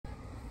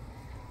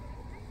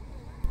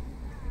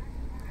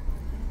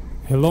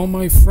Hello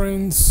my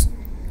friends,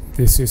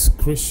 this is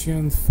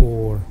Christian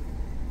for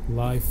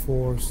Life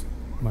Force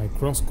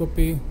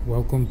Microscopy.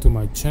 Welcome to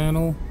my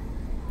channel.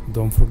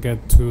 Don't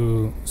forget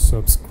to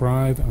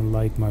subscribe and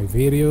like my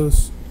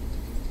videos.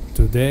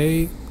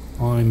 Today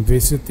I'm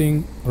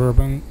visiting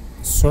Urban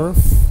Surf.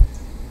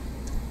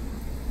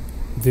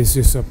 This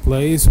is a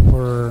place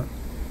where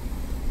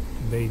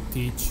they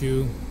teach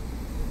you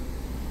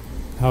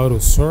how to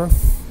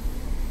surf.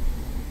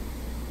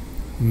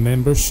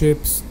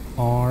 Memberships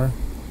are,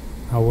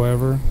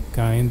 however,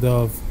 kind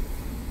of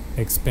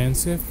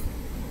expensive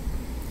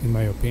in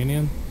my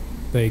opinion.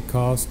 They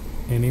cost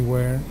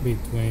anywhere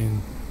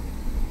between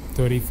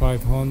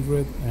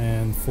 $3,500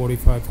 and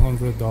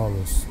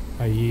 $4,500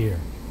 a year,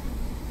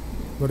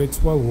 but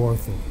it's well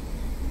worth it.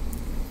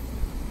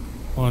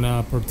 On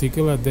a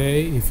particular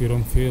day, if you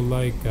don't feel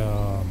like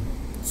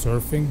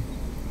surfing,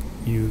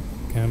 you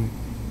can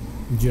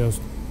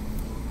just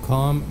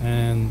come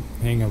and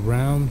hang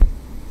around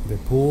the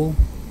pool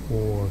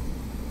or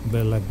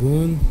the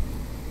lagoon,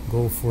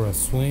 go for a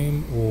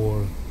swim,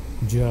 or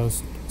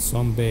just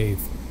sunbathe,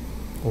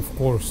 of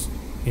course,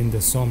 in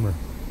the summer.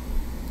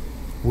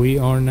 We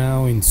are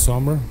now in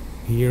summer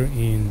here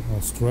in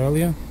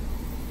Australia,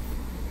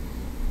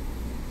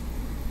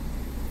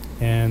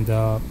 and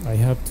I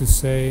have to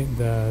say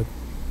that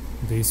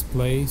this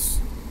place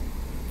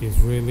is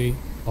really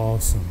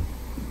awesome.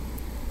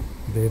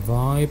 The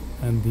vibe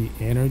and the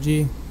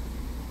energy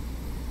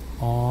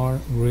are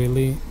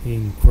really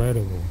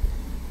incredible.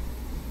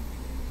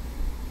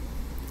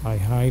 I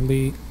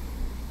highly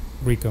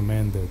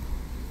recommend it.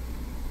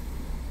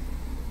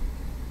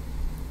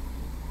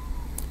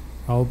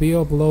 I'll be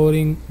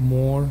uploading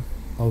more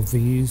of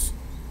these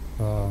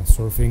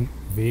surfing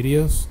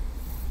videos.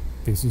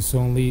 This is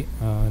only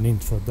an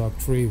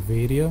introductory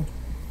video,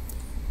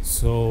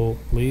 so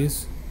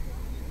please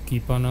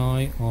keep an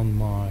eye on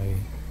my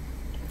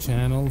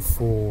channel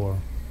for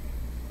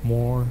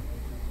more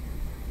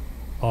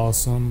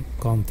awesome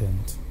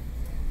content.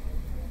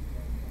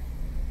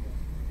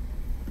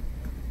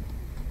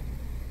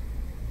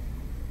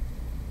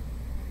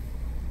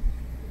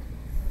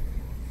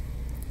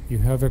 You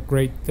have a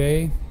great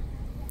day,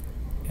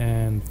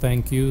 and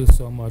thank you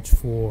so much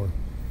for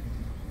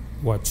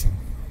watching.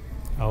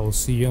 I will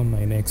see you on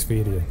my next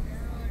video.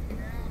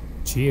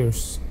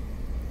 Cheers.